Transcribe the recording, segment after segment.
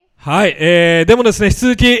はい、でもですね、引き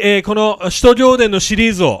続き、この使徒行伝のシ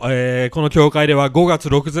リーズを、この教会では5月、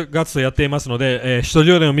6月とやっていますので、使徒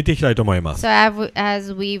行伝を見ていきたいと思います。So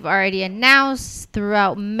as we've already announced,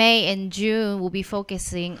 throughout May and June, we'll be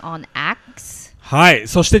focusing on Acts. はい、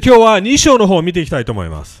そして今日は2章の方を見ていきたいと思い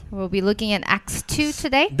ます。We'll be looking at Acts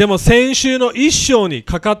 2 today. でも先週の1章に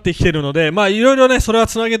かかってきているので、まあいろいろね、それは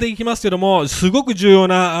つなげていきますけども、すごく重要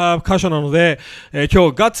な箇所なので、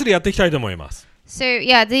今日がっつりやっていきたいと思います。So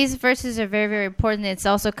yeah, these verses are very, very important. It's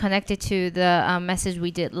also connected to the message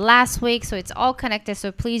we did last week. So it's all connected.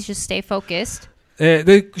 So please just stay focused.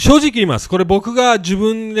 で正直言います。これ僕が自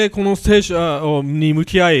分でこの聖書に向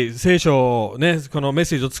き合い、聖書をね、このメッ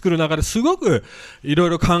セージを作る中ですごくいろい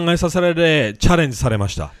ろ考えさせられ、チャレンジされま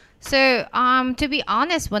した。So to be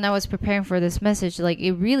honest, when I was preparing for this message, like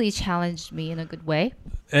it really challenged me in a good way.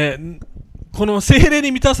 この聖霊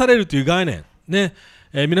に満たされるという概念ね。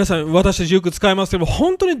皆さん私たちよく使いますけども、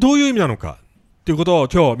本当にどういう意味なのかということを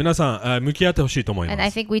今日皆さん向き合ってほしいと思います。And I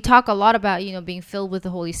think we talk a lot about, being filled with the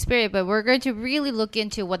Holy Spirit, but we're going to really look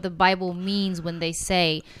into what the Bible means when they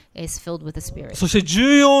say is filled with the Spirit. そして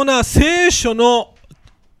重要な聖書の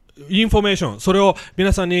インフォメーション、それを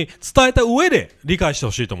皆さんに伝えた上で理解して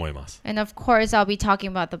ほしいと思います。And of course, I'll be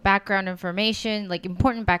talking about the background information, like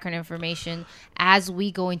important background information, as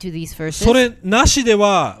we go into these verses. それなしで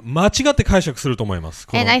は間違って解釈すると思います。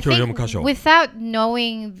この And I 今日読む think 箇所。without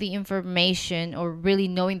knowing the information or really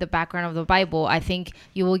knowing the background of the Bible, I think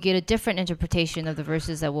you will get a different interpretation of the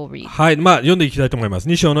verses that we'll read. はい、まあ読んでいきたいと思います。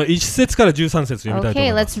2章の1節から13節読みたいと思 Okay,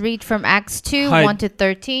 います。 let's read from Acts 2, はい。1 to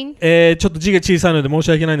 13. ちょっと字が小さいので申し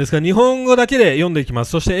訳ないんですが、日本語だけで読んでいきま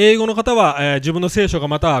す。そして英語の方は、自分の聖書が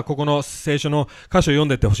またここの聖書の箇所を読ん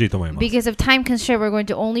でいってほしいと思います。 Because of time constraint, we're going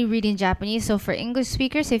to only read in Japanese. So for English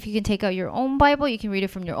speakers, if you can take out your own Bible, you can read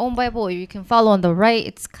it from your own Bible, or you can follow on the right.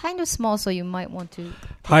 It's kind of small, so you might want to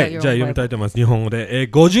take は out い、 your じゃあ own 読みた Bible. いと思います。日本語で、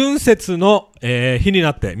50節の、日に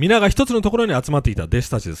なって皆が一つのところに集まっていた弟子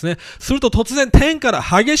たちですね。すると突然天から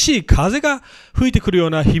激しい風が吹いてくるよう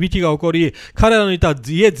な響きが起こり、彼らのいた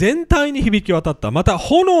家全体に響き渡った。また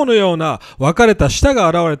炎のような分かれた舌が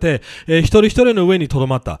現れて、一人一人の上にとど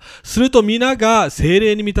まった。すると皆が聖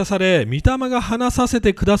霊に満たされ、御霊が話させ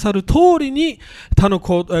てくださる通りに他の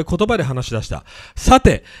言葉で話し出した。さ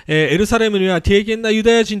て、エルサレムには敬虔なユ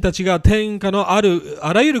ダヤ人たちが天下のあ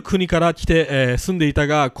らゆる国から来て、住んでいた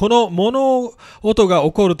が、この物音が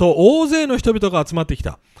起こると大勢の人々が集まってき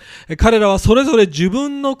た。彼らはそれぞれ自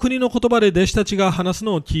分の国の言葉で弟子たちが話す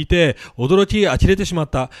のを聞いて驚き呆れてしまっ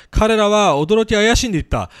た。彼らは驚き怪しんでいっ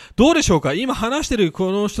た。どうでしょうか、今話している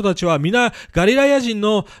この人たちは皆ガリラヤ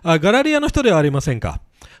の人ではありませんか。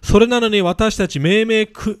それなのに私たち命名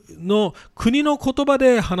の国の言葉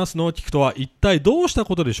で話すのを聞くとは一体どうした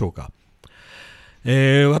ことでしょうか。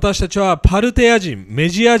私たちはパルテア人、メ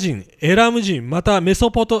ジア人、エラム人、またメ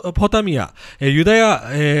ソポタミア、ユダ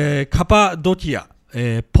ヤ、カパドキア、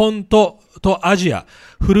ポントとアジア、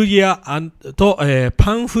フルギアと、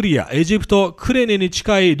パンフリア、エジプト、クレネに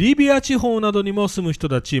近いリビア地方などにも住む人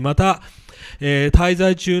たち、また、滞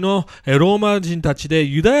在中のローマ人たちで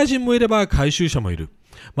ユダヤ人もいれば回収者もいる。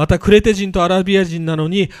またクレテ人とアラビア人なの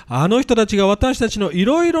に、あの人たちが私たちのい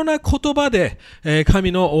ろいろな言葉で、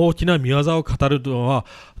神の大きな御業を語るのは、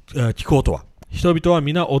聞こうとは。人々は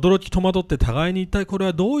皆驚き戸惑って互いに一体これ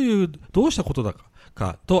はどうしたことだ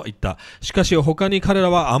かと言った。しかし他に彼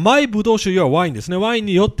らは甘いブドウ酒やワインですね。ワイン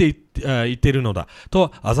に酔って言っているのだ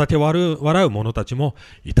とあざけ笑う者たちも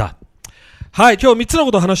いた。はい、今日3つの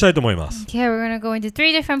ことを話したいと思います。Okay, we're going to go into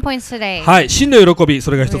 3 different points today. はい、真の喜び、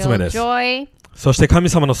それが1つ目 Real です。 joy, そして神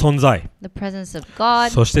様の存在、 the presence of God,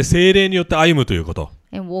 そして聖霊によって歩むということ。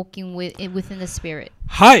and walking within the Spirit.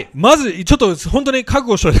 はい、まずちょっと本当に覚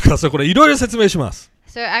悟しておいてください。これいろいろ説明します。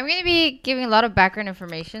So I'm going to be giving a lot of background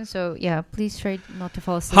information. So yeah, please try not to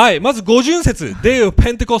fall asleep. はい、まず50節、Day of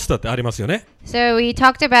Pentecost ってありますよね。So we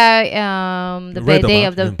talked about the Read day about,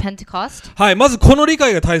 of the yeah. Pentecost. はい、まずこの理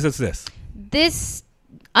解が大切です。This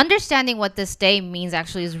understanding what this day means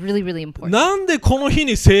actually is really, really important. なんでこの日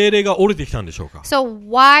に聖霊が降りてきたんでしょうか。 So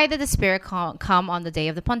why did the Spirit come on the day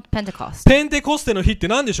of the Pentecost? ペンテコステの日って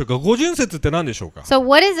何でしょうか。50節って何でしょうか。 So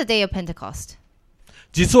what is the day of Pentecost?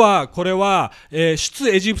 実はこれは、出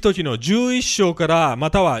エジプト記の11章から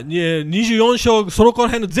または、24章、その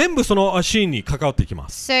辺の全部そのシーンに関わってきま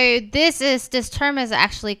す。So this term is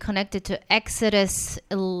actually connected to Exodus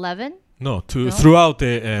 11. No, No? throughout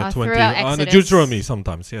the 20, throughout and Exodus. Deuteronomy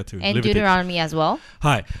sometimes, yeah, to And Leviticus. Deuteronomy as well.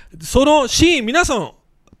 はい。そのシーン、皆さん、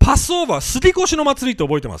パスオーバー、杉越の祭りって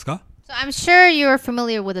覚えてますか？ So I'm sure you're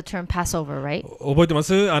familiar with the term Passover, right? 覚えてま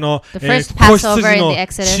す？The first 子 Passover 羊 in の the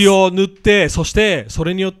Exodus. 血を塗って、そしてそ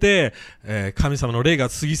れによって、神様の霊が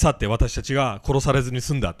過ぎ去って私たちが殺されずに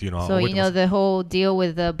済んだっていうのは So 覚え you てま know す。 the whole deal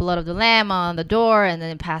with the blood of the lamb on the door, and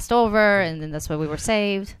then it passed over, and then that's why we were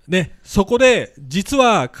saved. ね、そこで実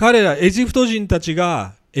は彼らエジプト人たち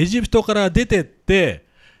がエジプトから出てって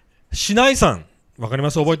シナイ山、わかり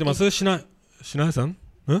ます？覚えてます？シナイ山？ん？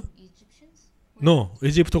のエ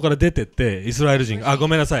ジプトから出てってイスラエル人、ご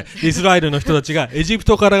めんなさい、イスラエルの人たちがエジプ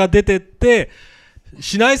トから出てって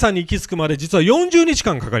シナイ山に行き着くまで実は40日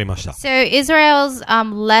間かかりました。 So Israel's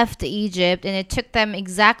left Egypt, and it took them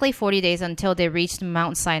exactly 40 days until they reached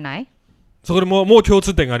Mount Sinai. そこでもう共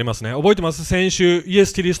通点がありますね。覚えてます？先週イエ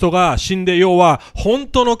ス・キリストが死んで、要は本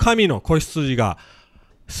当の神の子羊が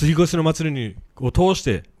杉越の祭りを通し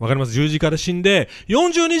てわかります？十字架で死んで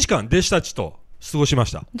40日間弟子たちと過ごしま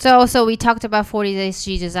した。 So we talked about 40 days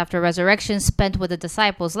Jesus after resurrection spent with the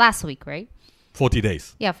disciples last week, right? 40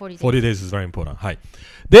 days. Yeah, 40 days. 40 days is very important. はい。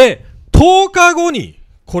で、10日後に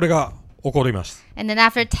これが起こります。And then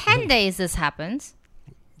after 10 days this happens.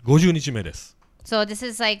 50日目です。So this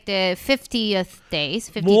is like the 50th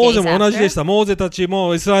days, 50モーゼ days も同じでし after. た。モーゼたち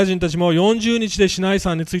もイスラエル人たちも40日でシナイ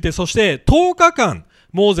山について、そして10日間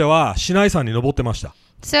モーゼはシナイ山に登ってました。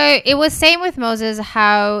So it was same with Moses,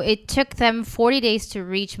 how it took them 40 days to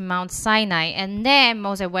reach Mount Sinai, and then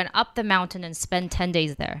Moses went up the mountain and spent 10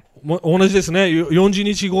 days there. 同じですね。40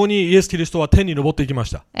日後にイエス・キリストは天に登っていきま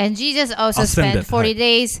した。 And Jesus also Ascended, spent 40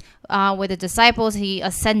 days with the disciples. He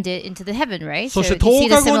ascended into the heaven, right? そして do you see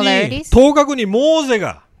the 10日後にモーゼ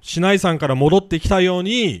がシナイ山から戻ってきたよう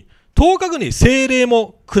に、10日後に聖霊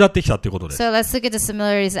も下ってきたということです。 So let's look at the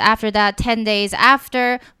similarities. After that, 10 days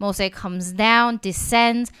after, Moses comes down,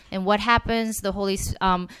 descends, and what happens?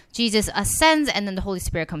 Jesus ascends, and then the Holy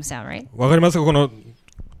Spirit comes down, right? わかりますか？この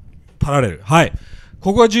パラレル。はい。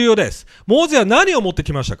ここが重要です。モーゼは何を持って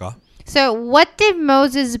きましたか？ So what did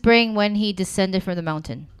Moses bring when he descended from the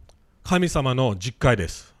mountain? 神様の実戒で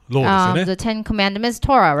す。ローですよね。 The Ten Commandments,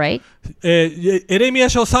 Torah, right? エレミヤ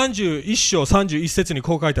書31章31節に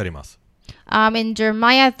こう書いてあります。In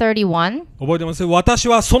Jeremiah 31, 覚えてます？私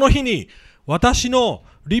はその日に私の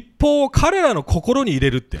律法を彼らの心に入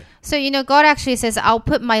れるって。 so you know, God actually says, I'll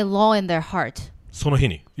put my law in their heart その日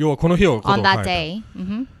に。要はこの日をことを on 書い that た。 day.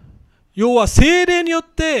 Mhm. 要は聖霊によっ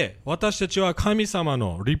て私たちは神様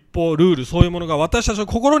の律法、ルール、そういうものが私たちの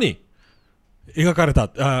心に描かれた、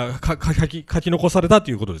書き残された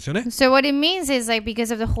ということですよね。 So what it means is like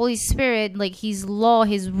because of the Holy Spirit, like His law,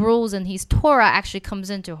 His rules, and His Torah actually comes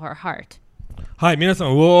into her heart. はい、皆さん、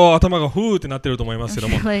うおー、頭がふーってなってると思いますけど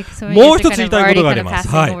も、 like, so もう we're 一 just つ言い kind た of いこと already があ kind り of ます。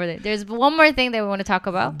 passing はい。 over there. There's one more thing that we want to talk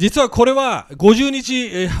about. 実はこれは50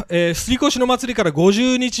日、杉越の祭りから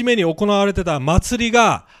50日目に行われてた祭り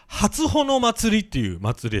が初穂の祭りっていう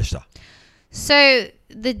祭りでした。 So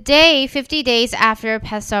the day, 50 days after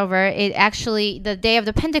Passover, it actually, the day of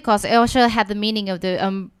the Pentecost, it also had the meaning of the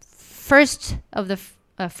first of the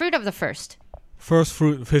fruit of the first. First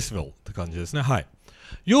Fruit Festival って感じですね。はい。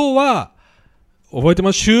要は、覚えて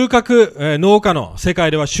ます？収穫、農家の世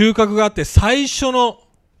界では収穫があって最初の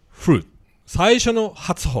フルーツ、最初の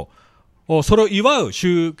初穂をそれを祝う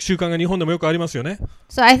習慣が日本でもよくありますよね。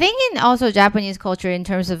 So I think in also Japanese culture, in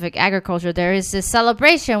terms of like agriculture, there is this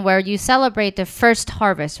celebration where you celebrate the first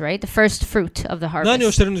harvest, right? The first fruit of the 何を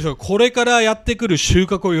harvest. してるんでしょう？これからやってくる収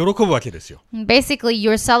穫を喜ぶわけですよ。 Basically,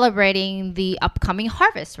 you're celebrating the upcoming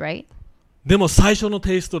harvest, right? でも最初の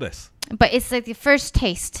テイストです。 But it's like the first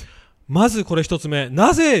taste. まずこれ一つ目、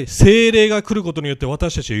なぜ聖霊が来ることによって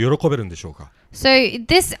私たちが喜べるんでしょうか？ So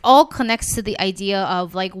this all connects to the idea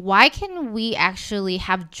of like, why can we actually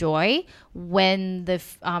have joy when the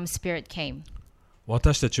Spirit came?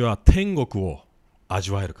 私たちは天国を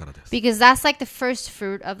味わえるからです。 Because that's like the first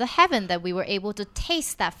fruit of the heaven that we were able to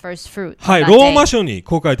taste that first fruit. はい、 on ロ that ーマ day. 書に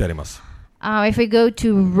こう書いてあります。 If we go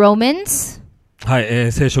to Romans, は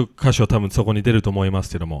い、聖書箇所多分そこに出ると思います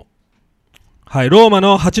けども。はい、ローマ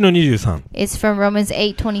の8の23。 it's from Romans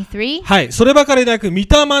 8:23. はい、そればかりでなく、御霊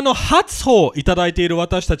の初歩をいただいている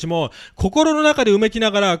私たちも、心の中でうめき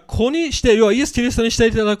ながら、子にして、要はイエス・キリストにして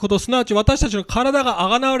いただくこと、すなわち私たちの体が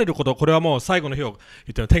贖われること、これはもう最後の日を言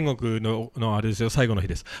ってる、天国のあれですよ、最後の日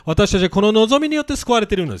です。私たちはこの望みによって救われ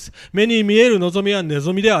ているのです。目に見える望みは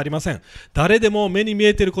望みではありません。誰でも目に見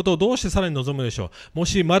えていることをどうしてさらに望むでしょう。も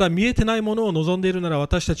しまだ見えてないものを望んでいるなら、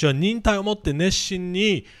私たちは忍耐を持って熱心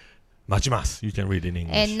に待ちます。You can read in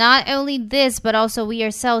English. And not only this, but also we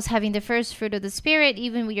ourselves having the first fruit of the Spirit,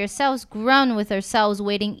 even we ourselves groan with ourselves,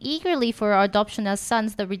 waiting eagerly for our adoption as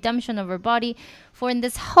sons, the redemption of our body. For in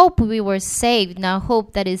this hope we were saved. Now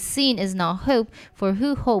hope that is seen is not hope, for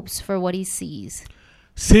who hopes for what he sees?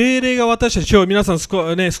 聖霊が私たち、今日皆さん救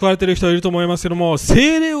われている人いると思いますけども、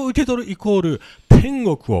聖霊を受け取るイコール天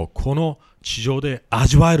国をこの地上で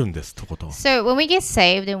味わえるんですとこと。So when we get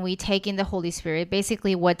saved and we take in the Holy Spirit,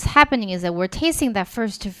 basically what's happening is that we're tasting that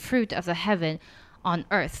first fruit of the heaven on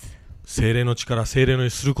earth. 聖霊の力、聖霊の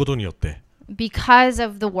することによって、because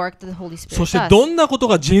of the work that the Holy Spirit そして does. どんなこと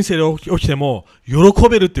が人生で起きても喜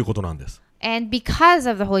べるっていうことなんです。And because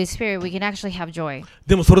of the Holy Spirit, we can actually have joy.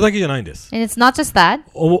 でもそれだけじゃないんです。And it's not just that.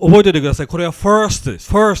 覚えておいてください。これは first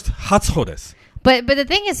初歩です。But the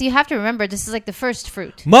thing is, you have to remember, this is like the first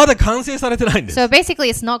fruit. まだ完成されてないんです。 So basically,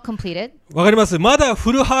 it's not completed. わかります？まだ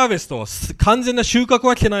フルハーベスト、完全な収穫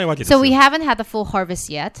は来てないわけですよ。 So we haven't had the full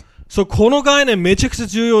harvest yet. そう、この概念めちゃくちゃ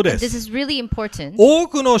重要で This す。 is really important. 多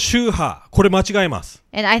くの宗派、これ間違います。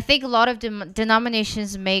And I think a lot of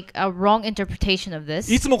denominations make a wrong interpretation of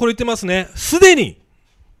this. いつもこれ言ってますね。すでに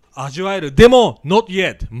味わえる。でも、not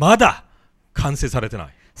yet。まだ完成されてない。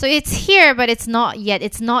So it's here, but it's not yet.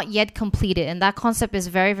 It's not yet completed. And that concept is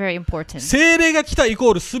very, very important. 聖霊が来たイコ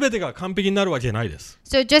ール全てが完璧になるわけじゃないです。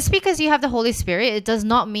So just because you have the Holy Spirit, it does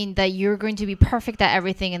not mean that you're going to be perfect at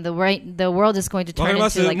everything and the world is going to わか turn りま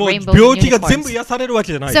す？ into like もう rainbows 病 and 気が全部 unicorns. 癒されるわけ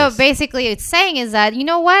じゃない So です。 basically it's saying is that, you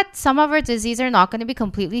know what? Some of our diseases are not going to be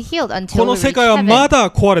completely healed こ until の we 世 reach 界はま heaven. だ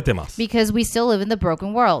壊れてます。 Because we still live in the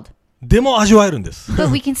broken world. でも味わえるんです。But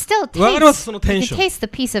we can still わかります？ taste, その we テン can ション。 taste the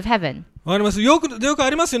peace of heaven. わかります？よくあ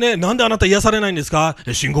りますよね。なんであなた癒されないんですか？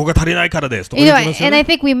信仰が足りないからです。とか You 言 know, ってますよ and I ね。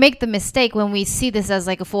 think we make the mistake when we see this as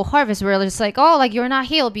like a full harvest. We're just like, oh, like you're not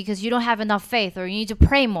healed because you don't have enough faith or you need to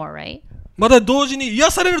pray more, right? また同時に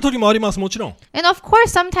癒される時もあります。もちろん。 And of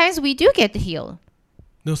course, sometimes we do get healed.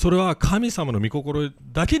 でもそれは神様の御心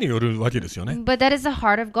だけによるわけですよね。 But that is the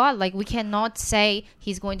heart of God. Like we cannot say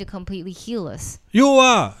He's going to completely heal us. 要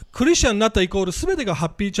はクリスチャンになったイコール全てがハッ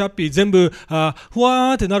ピーチャッピー全部ふわ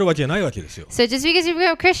ーってなるわけじゃないわけですよ。 So just because you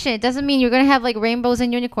become a Christian, it doesn't mean you're going to have like rainbows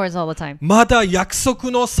and unicorns all the time. まだ約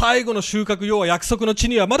束の最後の収穫、要は約束の地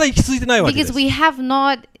にはまだ行き着いてないわけで Because す。 we have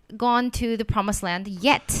not gone to the promised land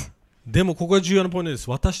yet. でもここが重要なポイントです。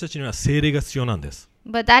私たちには聖霊が必要なんです。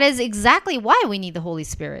 But that is exactly why we need the Holy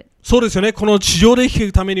Spirit. そうですよね。この地上で生きてい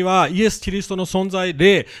くためにはイエス・キリストの存在、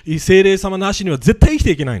霊、聖霊様なしには絶対生きて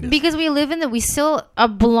いけないんです。 Because we live in we still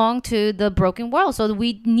belong to the broken world. So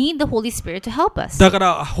we need the Holy Spirit to help us. だか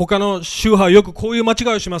ら他の宗派はよくこういう間違い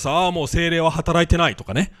をします。もう聖霊は働いてないと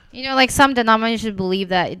かね。You know, like some denominations believe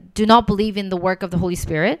that do not believe in the work of the Holy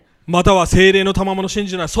Spirit. または聖霊の賜物を信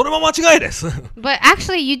じない。それも間違いです。 But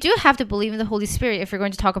actually, you do have to believe in the Holy Spirit if you're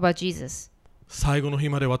going to talk about Jesus. 最後の日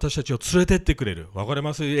まで私たちを連れてってくれる。わかり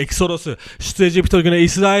ます？エキソドス、出エジプトのイ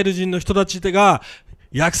スラエル人の人たちが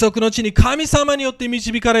約束の地に神様によって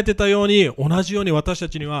導かれてたように、同じように私た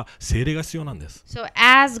ちには聖霊が必要なんです。So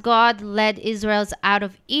as God led Israelites out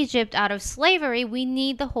of Egypt, out of slavery, we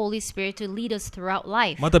need the Holy Spirit to lead us throughout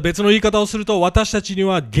life. また別の言い方をすると、私たちに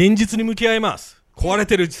は現実に向き合います。壊れ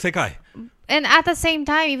てる世界。And at the same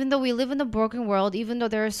time, even though we live in a broken world, even though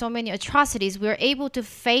there are so many atrocities, we are able to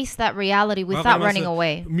face that reality わか without り running ます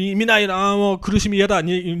away. 見ないな、もう苦しみ嫌だ。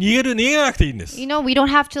逃げなくていいんです。 You know, we don't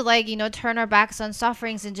have to like, turn our backs on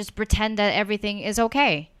sufferings and just pretend that everything is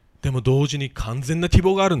okay. でも同時に完全な希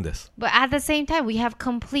望があるんです。 But at the same time, we have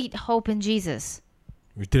complete hope in Jesus.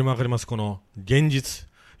 言ってるもわかります？この現実。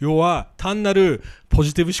要は単なるポ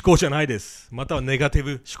ジティブ思考じゃないです。またはネガティブ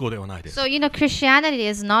思考ではないです。So, Christianity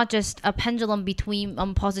is not just a pendulum between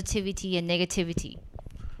positivity and negativity.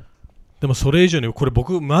 でもそれ以上にこれ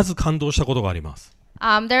僕まず感動したことがあります。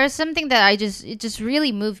There is something that it just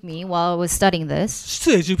really moved me while I was studying this.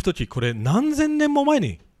 出エジプト記、これ何千年も前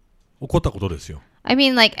に起こったことですよ。I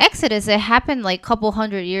mean, like Exodus, it happened like a couple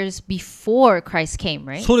hundred years before Christ came,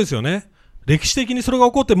 right? そうですよね。歴史的にそれが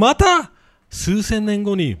起こってまた数千年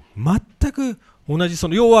後に全く同じ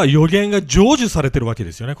要は予言が成就されてるわけ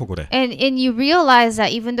ですよね、ここで。And you realize that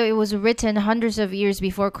even though it was written hundreds of years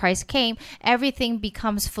before Christ came, everything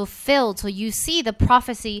becomes fulfilled. So you see the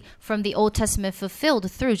prophecy from the Old Testament fulfilled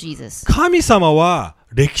through Jesus. 神様は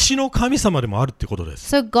歴史の神様でもあるってことで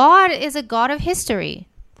す。So God is a God of history.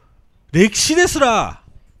 歴史ですら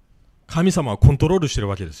神様はコントロールしてる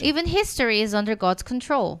わけですよ。 Even history is under God's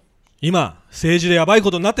control. 今政治でやばいこ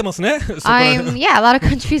とになってますね。Yeah, a lot of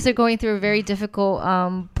countries are going through very difficult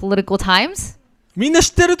political times. みんな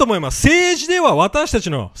知ってると思います。政治では私たち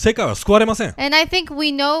の世界は救われません。And I think we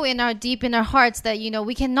know deep in our hearts that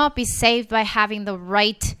we cannot be saved by having the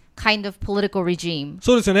right kind of political regime.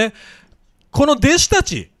 そうですよね。この弟子た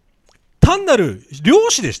ち、単なる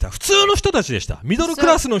漁師でした。普通の人たちでした。ミドルク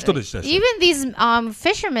ラスの人でした。Even these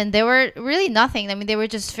fishermen, they were really nothing. I mean, they were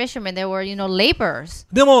just fishermen. They were, laborers.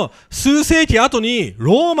 でも、数世紀後に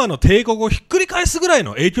ローマの帝国をひっくり返すぐらい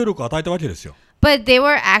の影響力を与えたわけですよ。But they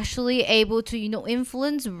were actually able to,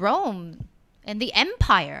 influence Rome and the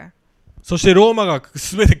empire. そしてローマが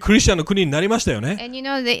全てクリスチャンの国になりましたよね。And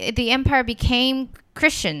the empire became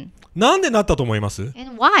Christian. なんでなったと思います？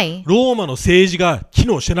 And why? ローマの政治が機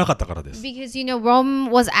能してなかったからです。Because, Rome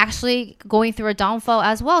was actually going through a downfall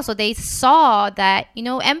as well. So they saw that,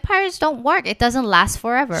 empires don't work. It doesn't last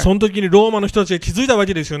forever. その時にローマの人たちが気づいたわ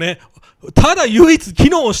けですよね。ただ唯一機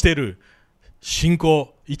能している信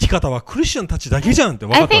仰、生き方はクリスチャンたちだけじゃんって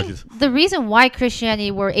分かったわけです。I think the reason why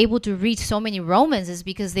Christianity were able to reach so many Romans is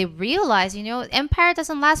because they realized, empire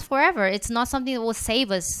doesn't last forever. It's not something that will save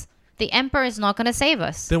us. The emperor is not going to save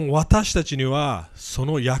us. でも私たちにはそ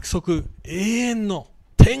の約束、永遠の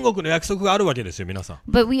天国の約束があるわけですよ、皆さん。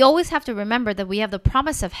But we always have to remember that we have the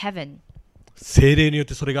promise of heaven. 聖霊によっ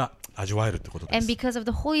てそれが味わえるってことです。And because of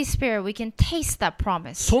the Holy Spirit, we can taste that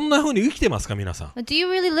promise. そんな風に生きてますか、皆さん。Do you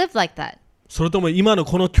really live like that? それとも今の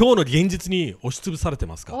この今日の現実に押しつぶされて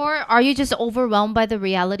ますか？ Or are you just overwhelmed by the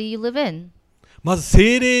reality you live in? まず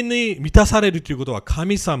聖霊に満たされるということは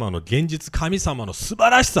神様の現実、神様の素晴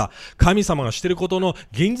らしさ、神様がしていることの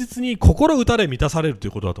現実に心打たれ満たされるとい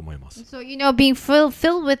うことだと思います。So, being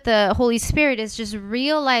filled with the Holy Spirit is just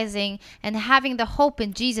realizing and having the hope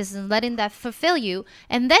in Jesus and letting that fulfill you,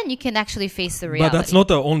 and then you can actually face the reality. But that's not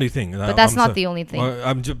the only thing. But that's not the only thing.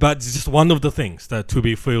 But just one of the things that to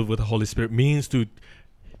be filled with the Holy Spirit means to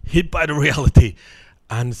hit by the reality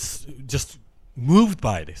and just moved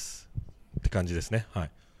by this.って感じですね。はい。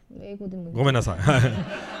ごめんなさい。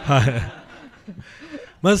はい。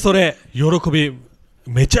まずそれ、喜び、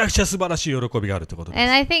めちゃくちゃ素晴らしい喜びがあるってことです。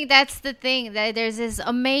And I think that's the thing, that there's this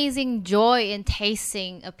amazing joy in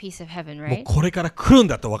tasting a piece of heaven, もう right? これから来るん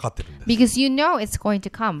だと分かってるんです。Because it's going to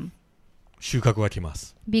come. 収穫が来ま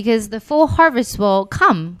す。Because the full harvest will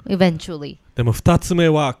come eventually. でも二つ目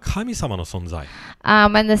は神様の存在。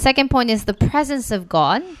And the second point is the presence of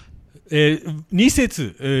God. 2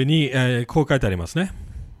節に、こう書いてありますね。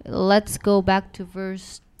Let's go back to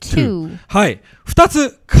verse 2. はい。2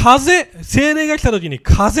つ、聖霊が来た時に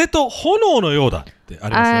風と炎のようだってあ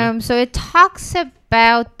りますよね。So it talks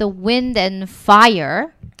about the wind and fire.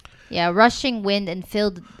 Yeah, rushing wind and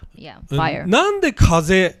filled, fire. なんで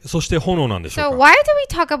風、そして炎なんでしょう So か？ why do we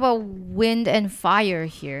talk about wind and fire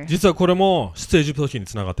here? 実はこれも出エジプト記に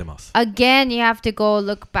つながってます。Again, you have to go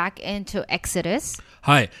look back into Exodus.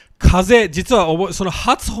 はい。風、実はその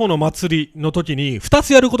初穂の祭りの時に2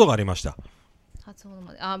つやることがありました。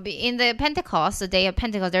In the Pentecost, the day of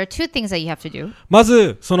Pentecost, there are two things that you have to do. ま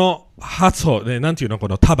ず、その初穂で、なんていうのこ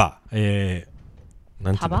の束。なんてい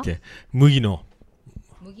うんだっけ麦の。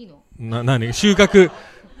何収穫。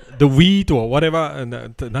The wheat or whatever.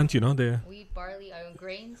 なんていうので。Wheat, barley,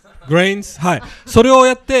 grains はい。それを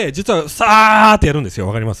やって、実はさーってやるんですよ。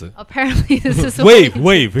わかります？ Apparently this is wave,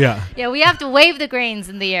 yeah. Yeah, we have to wave the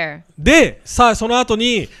grains in the air. で、さあ、その後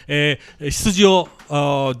に、羊を、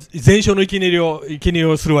全焼の生贄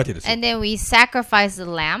をするわけですよ。And then we sacrifice the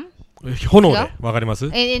lamb. 炎で、わかります？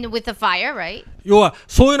 with the fire, right? 要は、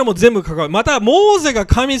そういうのも全部関わる。また、モーゼが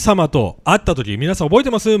神様と会ったとき、皆さん覚えて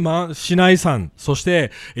ます？シナイ山、そし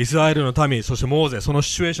て、イスラエルの民、そしてモーゼ、その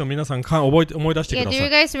シチュエーション皆さん思い出してください。Yeah, do you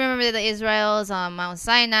guys remember the Israels on Mount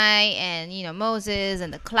Sinai and, Moses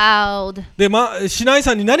and the cloud? で、シナイ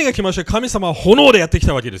山に何が来ましたか？神様は炎でやってき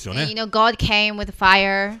たわけですよね。And, God came with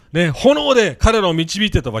fire. ね、炎で彼らを導い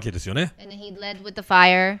てたわけですよね。And he led with the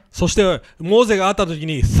fire. そして、モーゼが会ったとき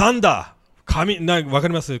に、サンダー。わか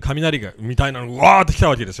ります？雷がみたいなのわーって来た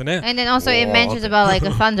わけですよね。And then also it mentions about like a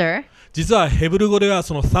thunder. 実はヘブル語では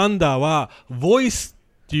そのサンダーは voice っ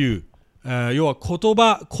ていう、要は言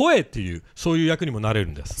葉、声っていうそういう役にもなれ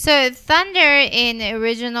るんです。So thunder in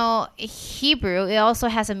original Hebrew, it also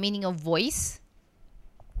has a meaning of voice.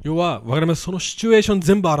 要はわかります？そのシチュエーション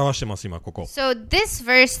全部表してます今ここ。So this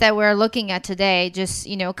verse that we're looking at today just,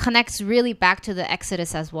 connects really back to the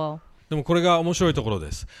Exodus as well. でもこれが面白いところ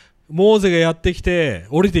です。モーゼがやってきて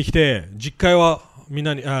降りてきて実会はみん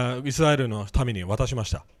なにイスラエルの民に渡しま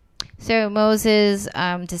した。So Moses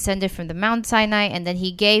descended from the Mount Sinai and then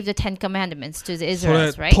he gave the Ten Commandments to the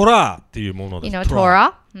Israelites, それ right? トラーっていうものです。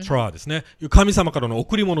Torah. トラーですね。神様からの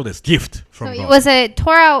贈り物です。gift from So it God. was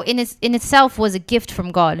Torah in itself was a gift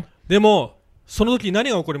from God. でもその時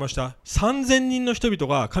何が起こりました？ 3000 人の人々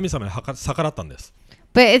が神様に逆らったんです。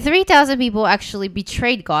But 3,000 people actually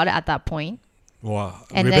betrayed God at that point. Or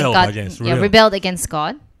And rebelled then against rebelled against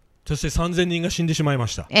God. そして3000人が死んでしまいま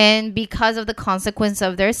した。 And because of the consequence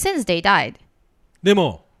of their sins, they died. で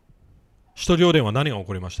も使徒行伝は何が起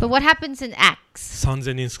こりました？ But what happens in Acts?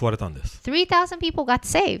 3000人救われたんです。 3,000 people got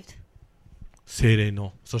saved 聖霊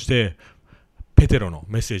の、そしてペテロの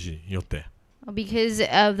メッセージによって。 because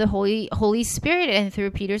of the Holy Spirit, and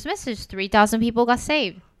through Peter's message, 3,000 people got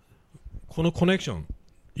saved. このコネクション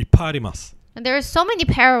いっぱいあります。 And there are so many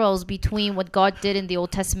parallels between what God did in the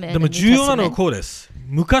Old Testament で and も the 重 New 要なのは Testament. こうです。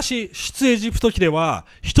昔出エジプト記では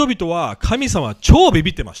人々は神様超ビ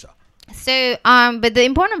ビってました。 So, but the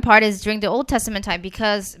important part is during the Old Testament time,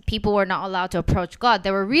 because people were not allowed to approach God,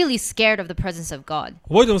 they were really scared of the presence of God.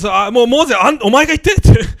 覚えてます？もうモーゼお前が言ってっ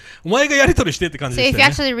てお前がやり取りしてって感じ So でし if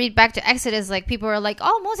た you よね。 actually read back to Exodus, like people are like,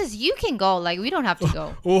 "Oh, Moses, you can go. Like we don't have to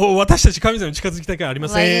go. 私たち神様に近づきたくありま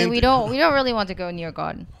せ Like んっ we て。 don't really want to go near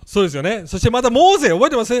God." そうですよね。そしてまたモーゼ覚え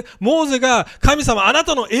てます？モーゼが神様あな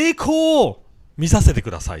たの栄光を見させて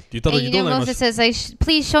くださいって言った And 時 you どう know, なりま Moses した？ says, like,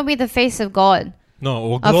 "Please show me the face of God,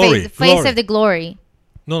 No, face, glory. face of the glory."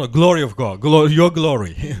 No, glory of God. Your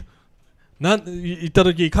glory. 言った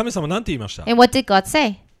時神様なんて言いました？ And what did God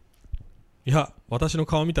say? いや、私の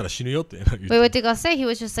顔見たら死ぬよって言って But what did God say? He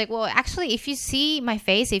was just like, "Well, actually, if you see my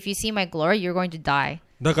face, if you see my glory, you're going to die."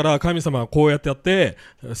 だから神様はこうやってやって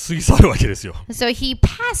過ぎ去るわけですよ。 So he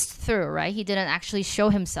passed through, right? He didn't actually show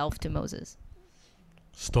himself to Moses.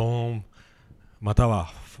 ストーンまたは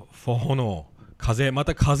炎、風、ま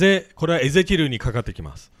た風、これはエゼキエルにかかってき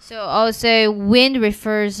ます。 So also wind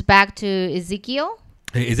refers back to Ezekiel,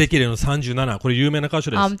 エゼキエルの37、これ有名な箇所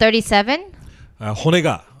です。 37. 骨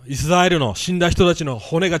が、イスラエルの死んだ人たちの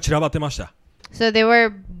骨が散らばってました。 So there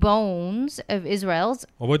were bones of Israel's.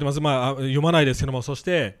 覚えてます？読まないですけども、そし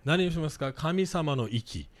て何をしますか？神様の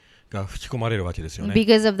息が吹き込まれるわけですよね。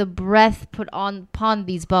 Because of the breath put upon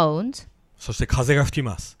these bones, そして風が吹き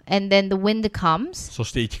ます。 and then the wind comes, そ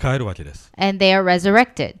して生き返るわけです。 and they are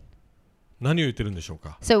resurrected. 何を言ってるんでしょう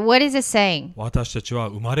か？ So what is it saying? 私たちは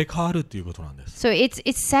生まれ変わるということなんです。 So it's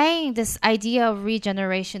saying this idea of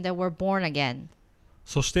regeneration, that we're born again.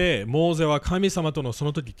 そしてモーゼは神様とのそ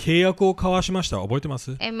の時契約を交わしました。覚えてま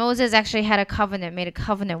す？ And Moses actually had a covenant, made a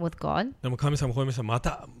covenant with God. でも神様こう言いました。ま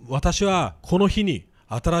た私はこの日に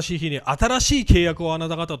新しい日に新しい契約をあな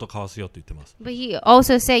た方と交わすよと言ってます。 But he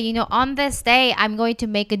also said, you know, on this day, I'm going to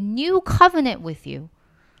make a new covenant with you.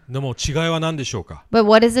 でも違いは何でしょうか？ But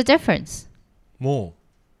what is the difference? も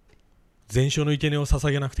う全焼の生贄を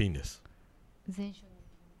捧げなくていいんです。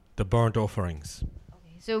The burnt offerings。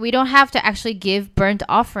 So we don't have to actually give burnt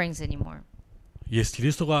offerings anymore. イエス・キ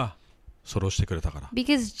リストがそれをしてくれたから。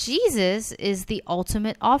 Because Jesus is the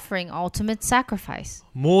ultimate offering, ultimate sacrifice.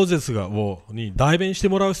 モーゼスに代弁して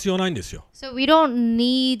もらう必要ないんですよ。So we don't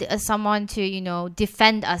need someone to, you know,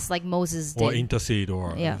 defend us like Moses or did. intercede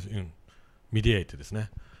or Yeah. mediate です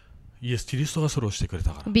ね。イエス・キリストがそれをしてくれた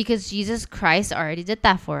から。 Because Jesus Christ already did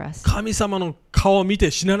that for us. 神様の顔を見て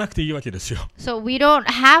死ななくていいわけですよ。 So we don't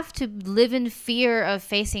have to live in fear of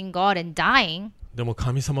facing God and dying. でも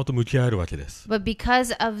神様と向き合えるわけです。 But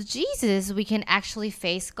because of Jesus, we can actually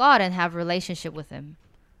face God and have a relationship with Him.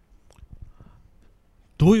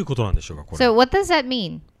 どういうことなんでしょうかこれ。 So what does that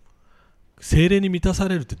mean? 聖霊に満たさ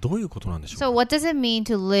れるってどういうことなんでしょうか。 So what does it mean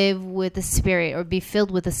to live with the Spirit or be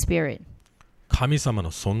filled with the Spirit? 神様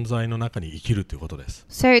の存在の中に生きるということです。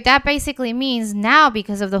 So that basically means now,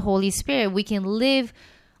 because of the Holy Spirit, we can live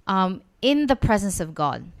in the presence of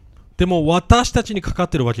God. でも私たちにかかっ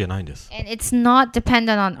てるわけじゃないんです。 And it's not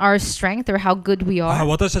dependent on our strength or how good we are.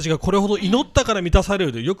 私たちがこれほど祈ったから満たされ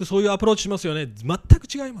るとよくそういうアプローチしますよね。全く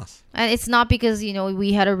違います。And it's not because, you know,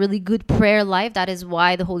 we had a really good prayer life. That is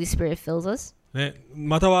why the Holy Spirit fills us. ね、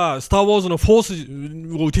またはスター・ウォーズのフォ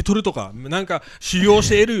ースを受け取るとかなんか修行し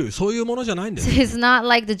て得るそういうものじゃないんです。 So it's not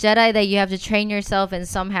like the Jedi that you have to train yourself and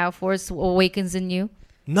somehow Force awakens in you.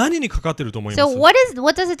 何にかかってると思いま So す？ what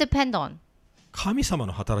does it depend on? 神様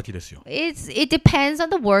の働きですよ。 It depends on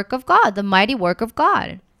the work of God, the mighty work of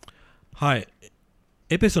God. はい。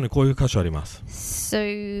エペソにこういう箇所あります。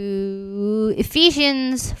 So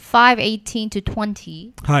Ephesians 5:18 to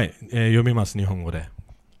 20. はい、読みます日本語で。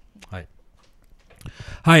はい。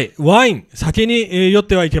はい、ワイン、酒に、酔っ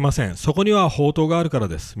てはいけません。そこには宝刀があるから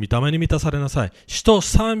です。御霊に満たされなさい。詩と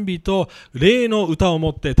賛美と霊の歌を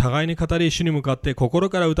もって互いに語り、主に向かって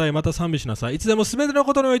心から歌い、また賛美しなさい。いつでもすべての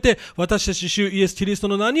ことにおいて、私たち主イエス・キリスト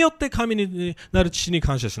の名によって神になる父に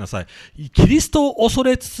感謝しなさい。キリストを恐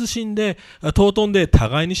れ慎んで、尊んで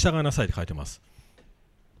互いに従いなさいって書いてます。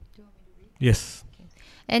Yes.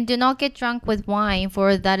 And do not get drunk with wine,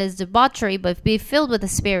 for that is debauchery, but be filled with the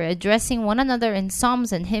Spirit, addressing one another in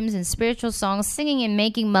psalms and hymns and spiritual songs, singing and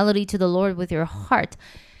making melody to the Lord with your heart,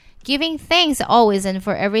 Giving thanks always and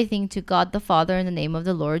for everything to God the Father in the name of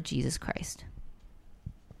the Lord Jesus Christ.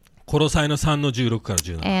 コロサイの3の16から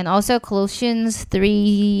17。 And also Colossians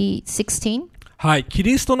 3:16. はい。キ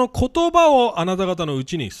リストの言葉をあなた方のう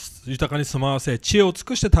ちに豊かに住まわせ、知恵を尽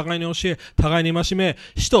くして互いに教え、互いに戒め、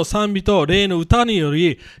詩と賛美と霊の歌によ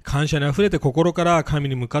り、感謝にあふれて心から神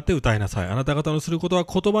に向かって歌いなさい。あなた方のすることは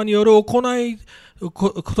言葉による言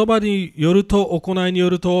葉によると行いによ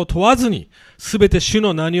るとを問わずに、すべて主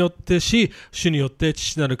の名によってし、主によって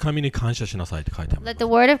父なる神に感謝しなさいって書いてあります。 Let the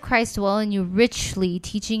word of Christ dwell in you richly,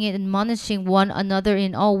 teaching and admonishing one another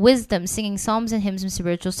in all wisdom, singing psalms and hymns and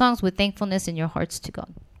spiritual songs with thankfulness in your hearts to God.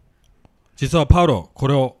 実はパウロ、こ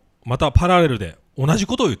れをまたパラレルで同じ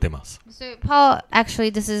ことを言っています。So Paul,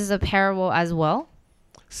 actually, this is a parable as well.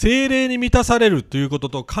 聖霊に満たされるということ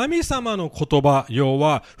と神様の言葉、要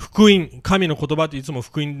は福音、神の言葉っていつも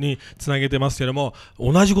福音につなげてますけれども、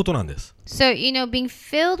同じことなんです。So, being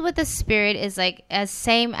filled with the Spirit is like as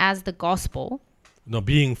same as the gospel. No,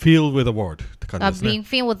 being filled with the word って感じですね。Being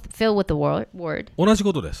filled with the word. 同じ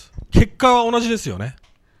ことです。結果は同じですよね。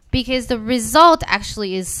Because the result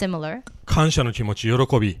actually is similar. 感謝の気持ち、喜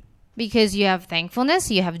び。Because you have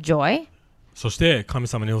thankfulness, you have joy. そして神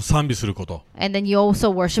様に賛美すること。And then you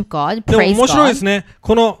also worship God, でも praise 面白いで God. すね。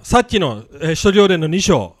このさっきの使徒行伝の2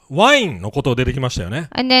章、ワインのことを出てきましたよね。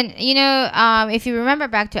And then, if you remember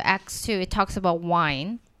back to Acts 2, it talks about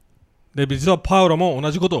wine. で、実はパウロも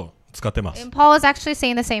同じことを使ってます。 And Paul is actually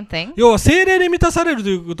saying the same thing. 要は聖霊に満たされると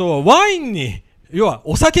いうことはワインに、要は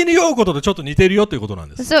お酒に酔うこととちょっと似てるよということなん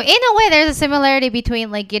です。 So in a way, there's a similarity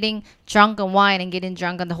between like getting drunk on wine and getting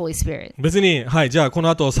drunk on the Holy Spirit. 別に、はい、じゃあこの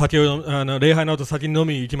後酒を、礼拝の後先に飲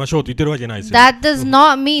みに行きましょうと言ってるわけじゃないですよ。 That does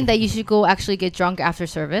not mean that you should go actually get drunk after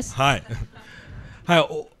service. はい。は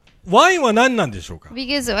い。ワインは何なんでしょうか。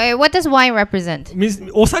 Because what does wine represent?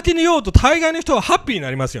 お酒に酔うと大概の人はハッピーに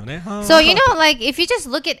なりますよね。 So, like if you just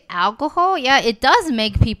look at alcohol, yeah, it does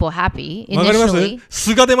make people happy わかります initially.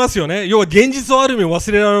 素が出ますよね。要は現実をある意味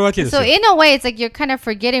忘れられるわけです So よ。 in a way, it's like you're kind of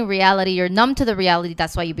forgetting reality. You're numb to the reality.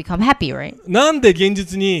 That's why you become happy, right? なんで現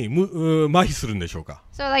実に麻痺するんでしょうか。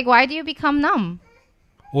 So like, why do you become numb?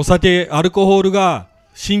 お酒、アルコールが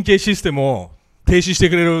神経システムを停止して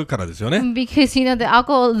くれるからですよね。 Because the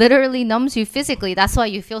alcohol literally numbs you physically. That's why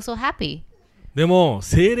you feel so happy. でも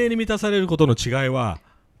聖霊に満たされることの違いは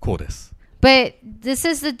こうです。 But this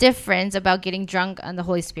is the difference about getting drunk on the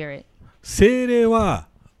Holy Spirit. 聖霊は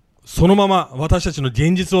そのまま私たちの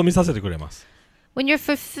現実を見させてくれます。 When you're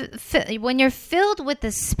filled with the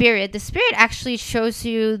Spirit actually shows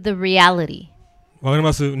you the reality. わかり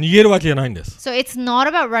ます？逃げるわけじゃないんです。 So it's not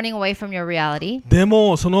about running away from your reality. で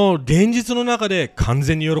もその現実の中で完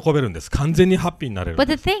全に喜べるんです。完全にハッピーになれるん But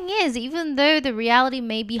で the す。 thing is, even though the reality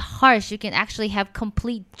may be harsh, you can actually have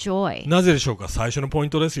complete joy. なぜでしょうか？最初のポイ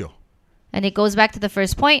ントですよ。 And it goes back to the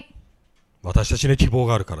first point. 私たちに希望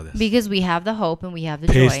があるからです。 Because we have the hope and we have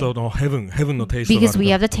the テイスト joy. のヘブンのテイストがあ Because we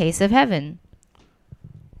る have から。 the taste of heaven.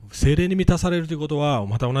 聖霊に満たされるということは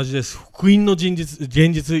また同じです。福音の現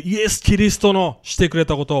実、イエス・キリストのしてくれ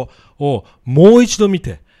たことをもう一度見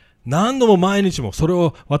て、何度も毎日もそれ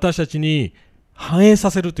を私たちに反映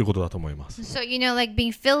させるということだと思います。 So, like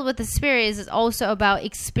being filled with the Spirit is also about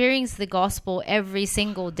experiencing the gospel every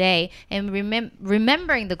single day and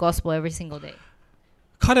remembering the gospel every single day.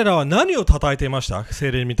 彼らは何を称えていました？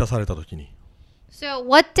聖霊に満たされたときに。So,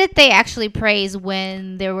 what did they actually praise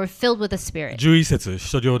when they were filled with the Spirit? 11節、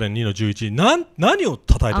使徒行伝2の11、何を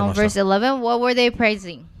称えてま verse した？ 11, what were they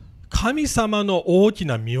praising? 神様の大き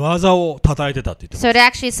な見業を称えてたって言ってます。 So, it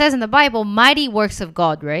actually says in the Bible, mighty works of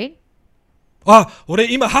God, right?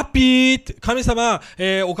 俺今ハッピーって神様、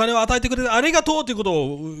お金を与えてくれてありがとうということ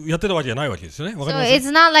をやってたわけじゃないわけですよね。わかり So, ます？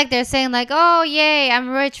 it's not like they're saying like, oh, yay,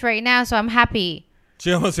 I'm rich right now, so I'm happy.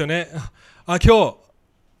 違いますよね。今日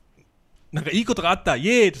なんかいいことがあった、イ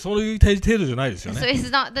エーイってそういう程度じゃないですよ So, ね。 it's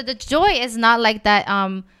not, the joy is not like that,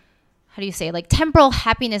 how do you say, like temporal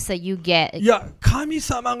happiness that you get. いや、神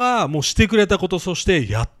様がもうしてくれたこと、そして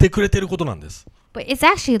やってくれてることなんです。But it's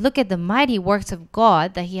actually look at the mighty works of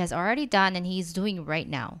God that He has already done and He's doing right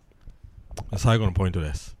now. 最後のポイント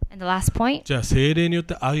です。 And the last point. じゃあ聖霊によっ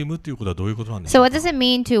て歩むということはどういうことなんです So か？ what does it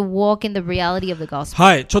mean to walk in the reality of the gospel?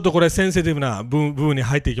 はい、ちょっとこれセンシティブな部分に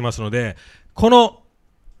入っていきますので、この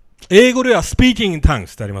英語では speaking in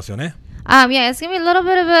tongues ってありますよね。Yeah, it's going to be a little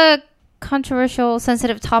bit of a controversial,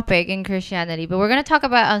 sensitive topic in Christianity, but we're going to talk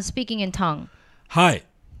about speaking in tongue. はい。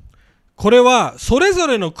これはそれぞ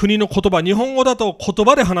れの国の言葉、日本語だと言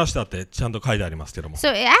葉で話したってちゃんと書いてありますけども。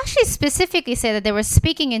 So it actually specifically said that they were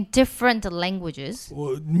speaking in different languages.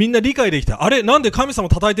 みんな理解できた。あれなんで神様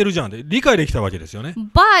叩いてるじゃんって理解できたわけですよね。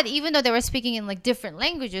 But even though they were speaking in like different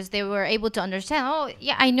languages, they were able to understand, oh,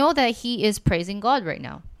 yeah, I know that he is praising God right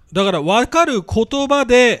now. だから分かる言葉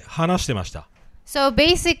で話してました。 So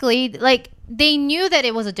basically, like, they knew that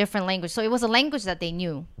it was a different language. So it was a language that they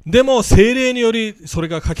knew. でも聖霊によりそれ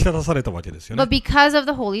が書き立たされたわけですよね。 But because of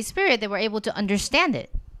the Holy Spirit, they were able to understand it.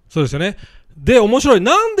 そうですよね。で、面白い。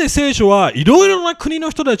なんで聖書はいろいろな国の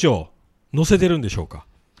人たちを載せてるんでしょうか。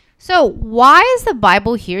 So why is the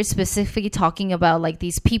Bible here specifically talking about like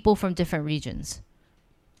these people from different regions?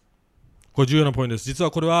 これ重要なポイントです。実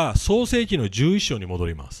はこれは創世記の11章に戻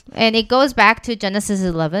ります。 And it goes back to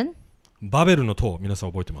Genesis 11, バベルの塔、皆さ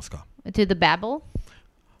ん覚えてますか。 to the Babel.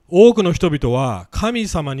 多くの人々は神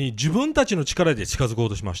様に自分たちの力で近づこう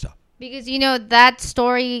としました。 Because, that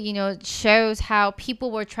story, shows how people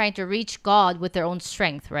were trying to reach God with their own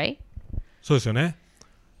strength, right? そうですよね。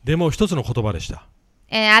でも一つの言葉でした。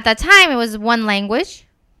 And at that time, it was one language.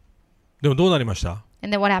 でもどうなりました。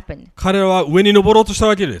 And then what happened? 彼らは上に登ろうとした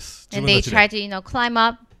わけです。自 And 分 they たちで。 tried to, climb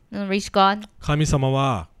up and reach God. 神様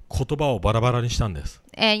は言葉をバラバラにしたんです。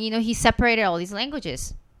 And, he separated all these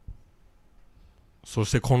languages. そ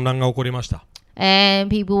して混乱が起こりました。 And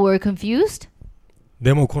people were confused.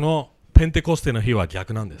 でもこのペンテコステの日は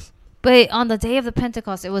逆なんです。 But on the day of the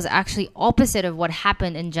Pentecost, it was actually opposite of what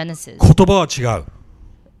happened in Genesis. 言葉は違う。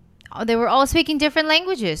 They were all speaking different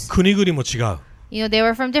languages. 国々も違う。 They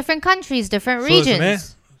were from different countries, different そうですね。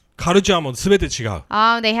 regions. カルチャーも全て違う。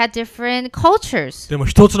 They had different cultures. でも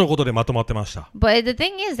一つのことでまとまってました。 But the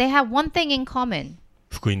thing is, they have one thing in common,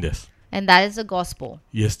 福音です。 and that is the gospel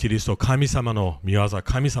イエス・キリスト、神様の御業、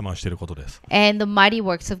神様がしていることです。 and the mighty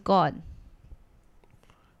works of God.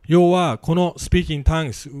 要はこのスピーキングタン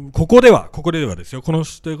グス、ここではですよ。この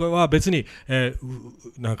人は別に、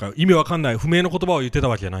なんか意味わかんない不明の言葉を言ってた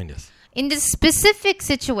わけじゃないんです。 In this specific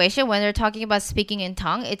situation, when they're talking about speaking in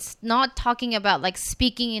tongue, it's not talking about like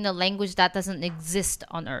speaking in a language that doesn't exist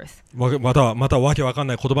on earth. またわけわかん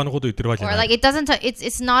ない言葉のことを言ってるわけじゃ Or ない。 like it doesn't,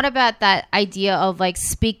 it's not about that idea of like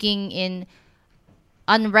speaking in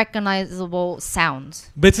unrecognizable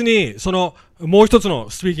sounds. 別にそのもう一つの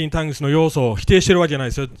スピーキングタングスの要素を否定してるわけじゃない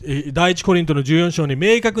ですよ。第一コリントの14章に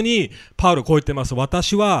明確にパウロこう言ってます。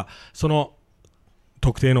私はその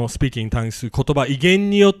特定のスピーキングタングス言葉威厳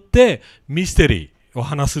によってミステリーを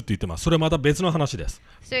話すって言ってます。それはまた別の話です。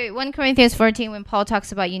 So 1 Corinthians 14, when Paul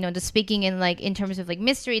talks about, the speaking in like in terms of like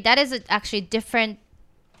mystery, that is actually different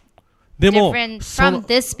でも from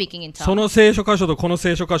this speaking in そ tongue. の聖書箇所とこの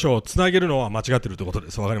聖書箇所をつなげるのは間違ってるってことで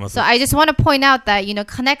す。わかります So I just want to point out that,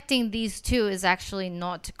 connecting these two is actually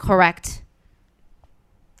not correct.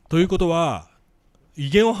 ということは威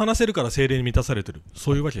厳を話せるから聖霊に満たされてる。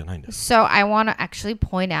そういうわけじゃないんです。 So I want to actually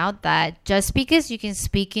point out that just because you can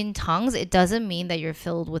speak in tongues, it doesn't mean that you're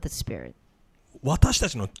filled with the Spirit. 私た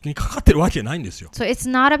ちのにかかってるわけじゃないんですよ。 So it's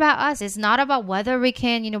not about us. It's not about whether we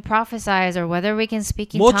can, prophesize or whether we can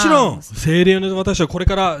speak in もちろん tongues. 聖霊の私はこれ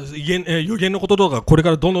から予言のこととかこれか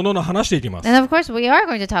らどんどん話していきます。 And of course, we are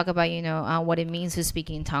going to talk about, what it means to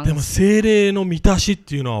speak in でも tongues. 聖霊の満たしっ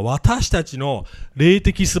ていうのは私たちの霊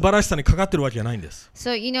的素晴らしさにかかってるわけじゃないんです。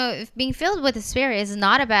 So, being filled with the Spirit is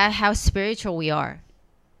not about how spiritual we are.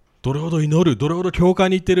 どれほど祈る、どれほど教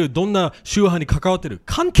会に行ってる、どんな宗派に関わってる、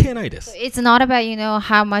関係ないです。 It's not about,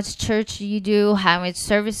 how much church you do, how much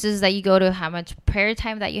services that you go to, how much prayer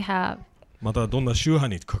time that you have, またどんな宗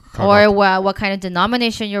派に関わ or ってる。 what kind of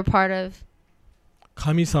denomination you're part of.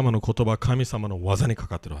 神様の言葉、神様の技にか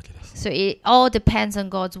かってるわけです。 So it all depends on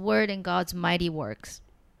God's word and God's mighty works.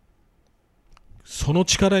 その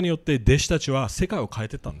力によって弟子たちは世界を変え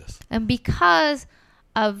ていったんです。 And because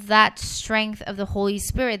of that strength of the Holy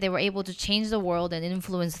Spirit, they were able to change the world and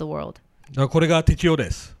influence the world. だからこれが適用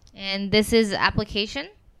です。 And this is application.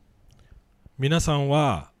 皆さん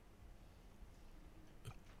は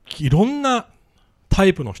いろんなタ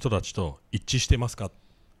イプの人たちと一致してますか？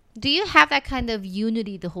 Do you have that kind of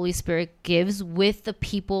unity the Holy Spirit gives with the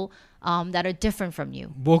people that are different from you?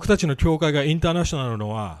 僕たちの教会がインターナショナルの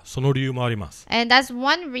はその理由もあります。 And that's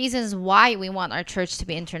one reason why we want our church to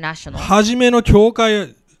be international. 初めの教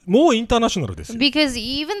会もうインターナショナルですよ。 Because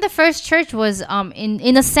even the first church was,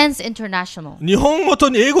 in a sense, international. 日本語と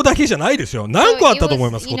英語だけじゃないですよ。何個あったと思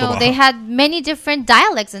います、 So 言葉。 they had many different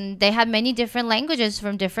dialects and they had many different languages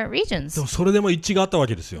from different で regions. もそれでも一致があったわ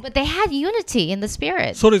けですよ。 But they had unity in the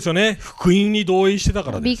Spirit. そうですよね。福音に同意してた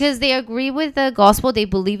からです。 Because they agree with the gospel, they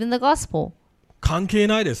believe in the gospel. 関係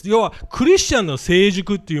ないです。要はクリスチャンの成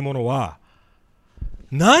熟っていうものは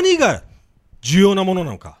何が重要なもの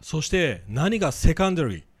なのか、そして何がセカンダ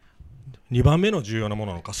リー、2番目の重要なも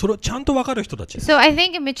のなのか、それをちゃんと分かる人たちです。So I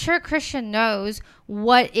think a mature Christian knows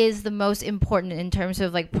what is the most important in terms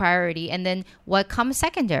of like priority and then what comes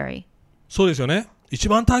secondary. そうですよね。一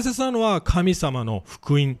番大切なのは神様の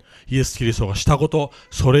福音、イエス・キリストがしたこと、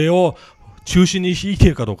それを中心に生きてい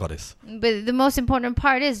るかどうかです。But the most important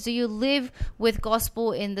part is, do you live with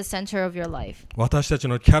gospel in the center of your life? 私たち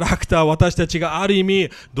のキャラクター、私たちがある意味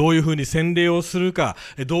どういうふうに洗礼をするか、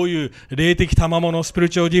どういう霊的賜物、スピリ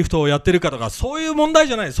チュアルギフトをやってるかとか、そういう問題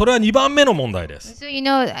じゃない。それは2番目の問題です。So you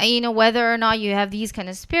know whether or not you have these kind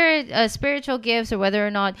of spiritual gifts or whether or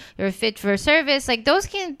not you're fit for service, like those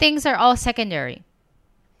things are all secondary.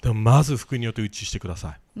 でもまず福音によって一致してくだ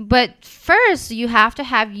さい。But first, you have to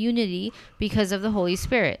have unity because of the Holy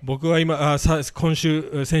Spirit. 僕は今、先週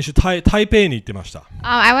台北に行ってました。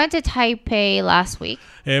I went to Taipei last week.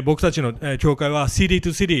 僕たちの、教会は City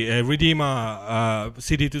to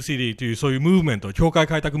City、Redeemer、City to City というそういうムーブメント、教会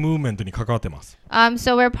開拓ムーブメントに関わってます。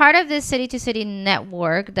So we're part of this City to City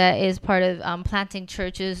network that is part of planting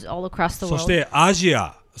churches all across the world. そしてアジ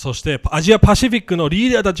ア、そしてアジアパシフィックのリ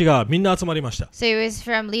ーダーたちがみんな集まりました。So it was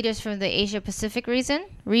from leaders from the Asia Pacific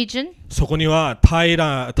region. そこにはタイ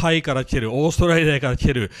から来てる、オーストラリアから来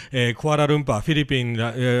てる、クアラルンパ、フィリピン、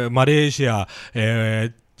マレーシア、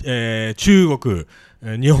中国、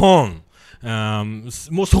日本、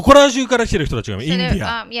もうそこら中から来てる人たちが、インディ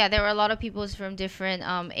ア。Yeah, there were a lot of people from different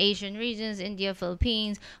Asian regions, India,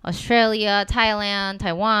 Philippines, Australia, Thailand,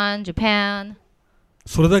 Taiwan, Japan.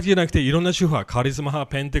 それだけじゃなくていろんな宗派、カリスマ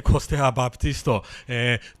派、ペンテコステ派、バプティスト、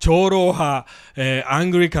長老派、アン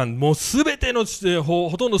グリカン、もうすべての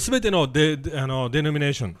ほとんどすべてのデノミネ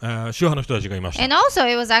ーション、宗派の人たちがいました。And also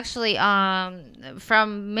it was actually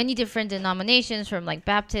from many different denominations, from like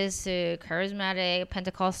Baptist to Charismatic,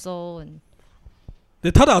 Pentecostal. And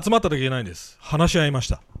でただ集まっただけじゃないんです。話し合いまし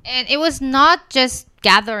た。And it was not just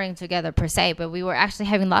gathering together per se, but we were actually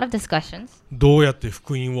having a lot of discussions. どうやって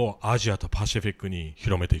福音をアジアとパシフィックに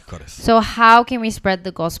広めていくかです。So how can we spread the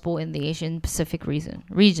gospel in the Asian Pacific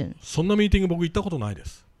region? そんなミーティング僕行ったことないで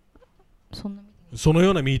す。そのよ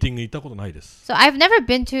うなミーティング行ったことないです。So I've never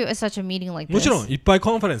been to such a meeting like this. もちろんいっぱい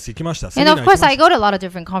コンファレンス行きました。And of course I go to a lot of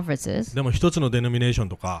different conferences. でも一つのデノミネーション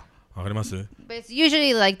とかわかります？ But it's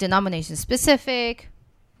usually like denomination specific.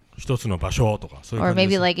 一つの場所とかそういう感じ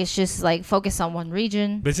です。Or maybe like it's just like focus on one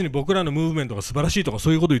region. 別に僕らのムーブメントが素晴らしいとか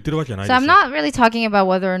そういうことを言ってるわけじゃないです。So I'm not really talking about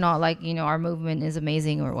whether or not like our movement is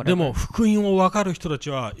amazing or whatever. でも福音を分かる人たち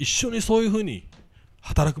は一緒にそういうふうに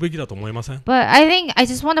働くべきだと思いません？ But I think I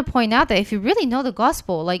just want to point out that if you really know the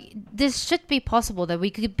gospel, like this should be possible that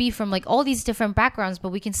we could be from like all these different backgrounds, but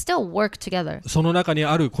we can still work together. その中に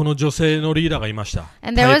あるこの女性のリーダーがいました。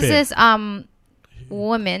And there was this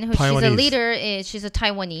woman who she's a leader. She's a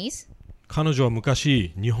Taiwanese. 彼女は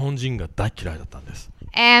昔日本人が大嫌いだったんです。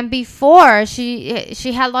And before she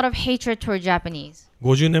had a lot of hatred toward Japanese.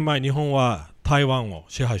 50年前日本は台湾を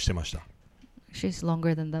支配してました。She's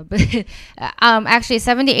longer than that, but actually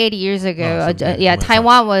 70, 80 years ago,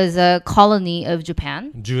 Taiwan was a colony of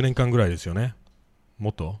Japan. 10年間ぐらいですよね。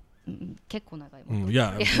もっと結構長い。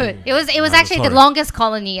Yeah, it was actually the longest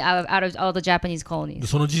colony out of all the Japanese colonies.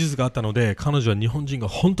 その事実があったので彼女は日本人が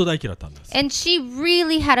本当大嫌いだったんです。And she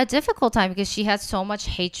really had a difficult time because she had so much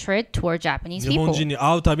hatred toward Japanese people. 日本人に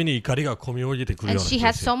会うたびに怒りが込み上げてくるような人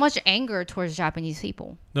です。And she had so much anger towards Japanese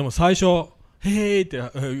people. でも最初へーって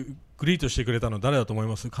グリートしてくれたの誰だと思い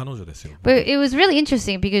ます？彼女ですよ。But it was really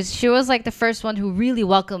interesting because she was like the first one who really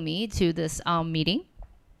welcomed me to this meeting.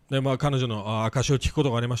 で彼女の証を聞くこ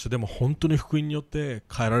とがありました。でも本当に福音によって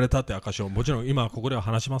変えられたって証をもちろん今ここでは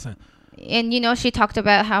話しません。And she talked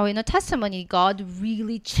about how in a testimony God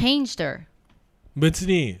really changed her. 別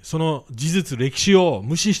にその事実歴史を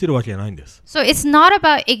無視してるわけじゃないんです。So it's not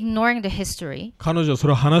about ignoring the history. 彼女はそ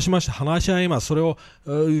れを話し合います。それを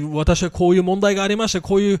私はこういう問題がありました。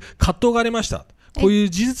こういう葛藤がありました。こういう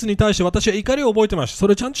事実に対して私は怒りを覚えてました。そ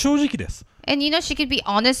れちゃんと正直です。And she could be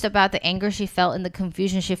honest about the anger she felt and the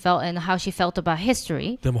confusion she felt and how she felt about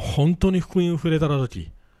history. でも本当に福音を触れた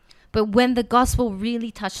時、But when the gospel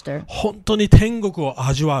really touched her, 本当に天国を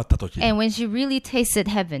味わった時、and when she really tasted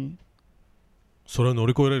heaven, それを乗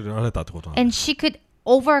り越えられたってことなんです。and she could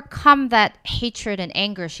overcome that hatred and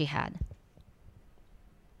anger she had.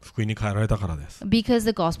 福音に変えられたからです。Because the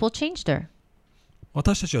gospel changed her.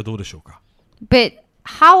 私たちはどうでしょうか？ But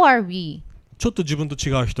how are we? ちょっと自分と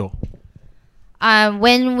違う人。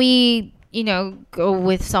When we, go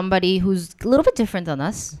with somebody who's a little bit different than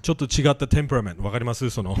us. ちょっと違ったテンプラメント、わかります？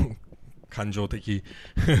その感情的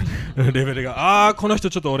レベルが、この人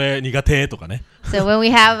ちょっと俺苦手とかね。So when we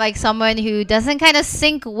have like someone who doesn't kind of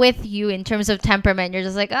sync with you in terms of temperament, you're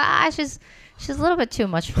just like, she's a little bit too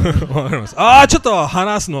much for me. わかります。ちょっと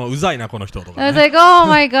話すのうざいなこの人とか、ね。I was like, oh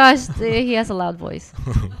my gosh, he has a loud voice.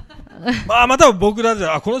 また僕らで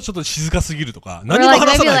この人ちょっと静かすぎるとか、 We're 何も like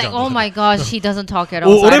話さ maybe ない like, じゃん。 oh my gosh, he doesn't talk at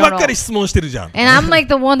all. So I 俺 don't ばっか know. り質問してるじゃん。 And I'm like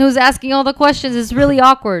the one who's asking all the questions. It's really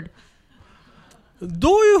awkward.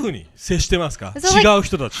 どういうふうに接してますか？ So, like, 違う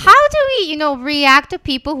人たち How do we, react to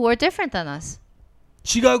people who are different than us?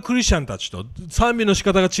 と、違うクリスチャンたちと、賛美の仕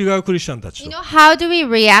方が違うクリスチャンたちと、 How do we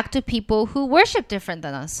react to people who worship different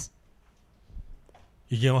than us?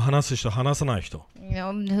 意見を話す人、話さない人、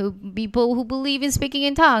 People who believe in speaking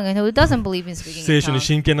in tongue and who doesn't believe in speaking 聖 in 書に tongue.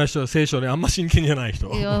 真剣な人、聖書にあんま真剣じゃない人、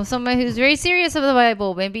 Someone who's very serious about the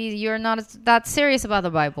Bible. Maybe you're not that serious about the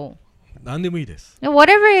Bible. 何でもいいです。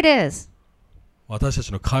 Whatever it is. 私た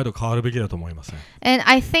ちの態度変わるべきだと思いません。 And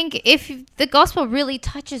I think if the gospel really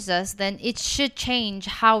touches us, then it should change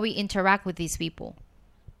how we interact with these people.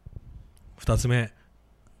 二つ目、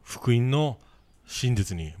福音の真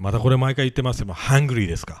実に、またこれ毎回言ってますけど、ハングリー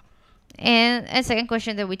ですか？ And a second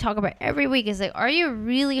question that we talk about every week is like, are you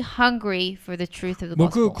really hungry for the truth of the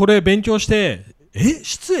僕 gospel? これ勉強して、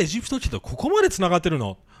出エジプト記とここまでつながってる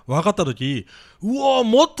の分かったとき、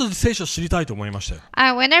もっと聖書知りたいと思いましたよ。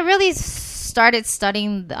When I really started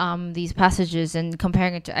studying these passages and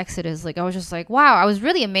comparing it to Exodus, like I was just like, wow, I was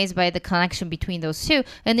really amazed by the connection between those two,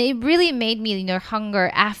 and it really made me,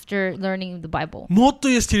 hunger after learning the Bible. もっと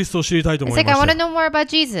イエス・キリストを知りたいと It's 思い like ま I し want た to よ。 know more about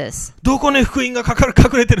Jesus. どこに福音が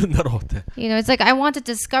隠れてるんだろうって。 It's like I want to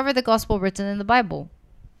discover the gospel written in the Bible.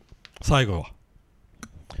 最後は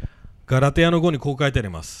ガラテヤの5にこう書いてあり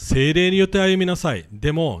ます。聖霊によって歩みなさい。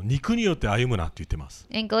でも肉によって歩むなって言ってます。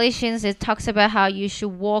 In Galatians, it talks about how you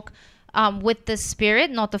should walk with the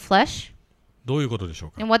Spirit, not the flesh. どういうことでしょ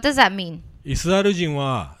うか？ And what does that mean? イスラエル人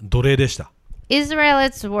は奴隷でした。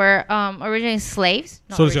 Israelites were originally slaves.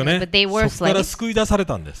 Not そうですよ originally, ね。 but they were そこから slaves. 救い出され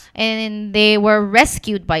たんです。 And they were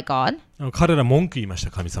rescued by God. 彼ら文句言いまし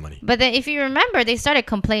た、神様に。 But then if you remember, they started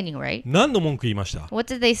complaining, right? 何の文句言いました？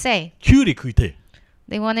 What did they say? キュウリ食いて、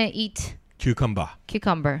 They want to eat キューカンバー。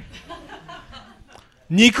 cucumber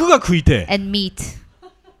肉が食いて、 and meat.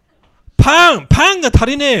 パンが足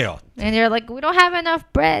りねえよ。 And they're like, we don't have enough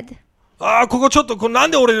bread. ここちょっとな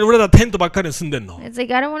んで俺らテントばっかりに住んでんの？ It's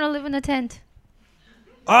like, I don't want to live in a tent.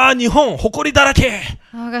 日本、埃だらけ。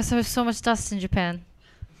 Oh, God, there's so much dust in Japan.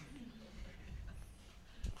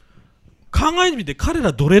 考えてみて、彼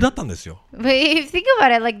ら奴隷だったんですよ。 But if you think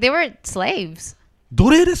about it, like they were slaves. 奴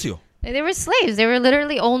隷ですよ。 They were slaves. They were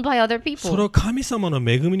literally owned by other それ people. を神様の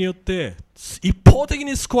恵みによって一方的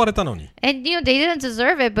に救われたのに、 And, they didn't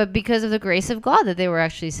deserve it, but because of the grace of God that they were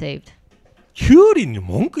actually saved. キュウリに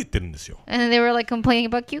文句言ってるんですよ。 And then they were like complaining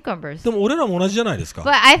about cucumbers. でも俺らも同じじゃないですか。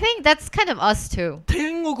 But I think that's kind of us too.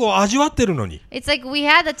 天国を味わってるのに、 It's like we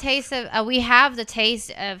have the taste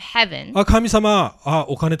of heaven, 神様、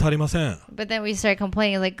お金足りません。 but then we start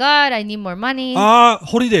complaining like, God, I need more money.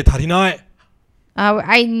 ホリデー足りない。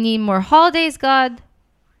 I need more holidays, God.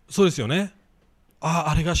 そうですよね。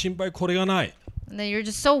あれが心配、これがない。 And then you're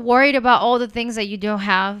just so worried about all the things that you don't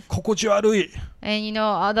have. 心地悪い。 And,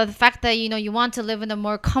 the fact that, you want to live in a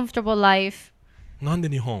more comfortable life. なんで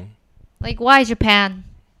日本？ Like, why Japan?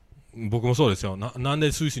 僕もそうですよ。なん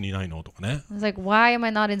でスイスにいないのとかね。 It's like, why am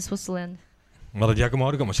I not in Switzerland? まだ逆も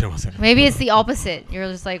あるかもしれません。 Maybe it's the opposite.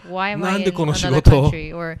 You're just like, why am I なん in でこの仕 another 事を？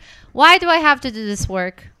 country? Or, why do I have to do this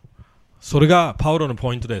work? それがパウロの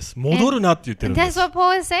ポイントです。戻るなって言ってるん And で that's す。 what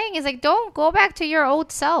Paul is saying. It's like, don't go back to your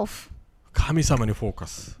old self. 神様にフォーカ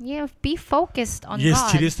ス。 Be focused on イエ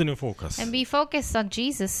ス・キリ God. ストにフォーカス And。be focused on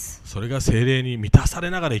Jesus. それが聖霊に満たさ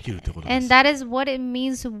れながら生きるということで And す。 that is what it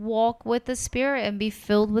means to walk with the Spirit and be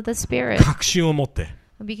filled with the Spirit. 確信を持って、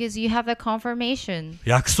 Because you have the confirmation.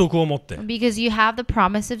 約束を持って、 Because you have the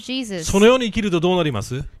promise of Jesus. そのように生きるとどうなりま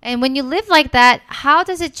す？ And when you live like that, how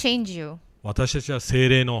does it change you? 私たちは聖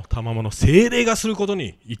霊の賜物、聖霊がすること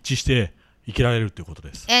に一致して生きられるということ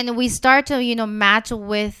です。 And we start to, match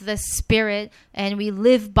with the Spirit and we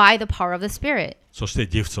live by the power of the Spirit そして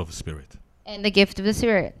Gifts of Spirit。 and the gift of the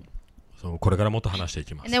Spirit. これからもっと話してい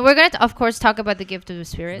きます。 And then we're going to, of course, talk about the gift of the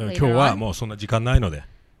Spirit 今 later 日は on. もうそんな時間ないので、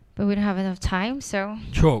 But we don't have enough time, so...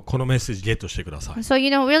 今日このメッセージゲットしてください。 So,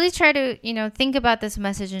 really try to, think about this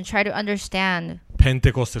message and try to understand. ペン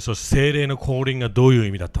テコステ、そして聖霊の降臨がどういう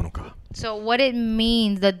意味だったのか。 So, what it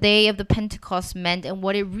means, the day of the Pentecost meant, and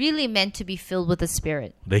what it really meant to be filled with the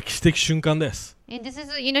Spirit. 歴史的瞬間です。And this is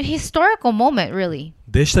a, historical moment, really.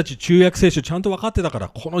 弟子たち旧約聖書ちゃんと分かってたから、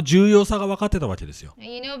この重要さが分かってたわけですよ。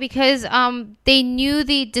Because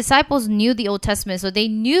the disciples knew the Old Testament, so they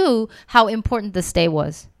knew how important this day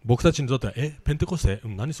was. 僕たちにとっては、ペンテコステ、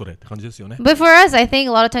何それって感じですよね。But for us, I think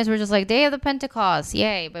a lot of times we're just like, Day of the Pentecost,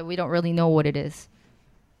 yay, but we don't really know what it is.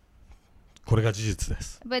 これが事実で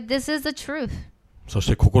す。But this is the truth. そし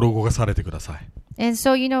て心動かされてください。And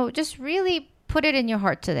so, just really put it in your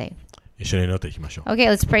heart today. 一緒に祈っていきましょう。Okay,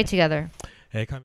 let's pray together.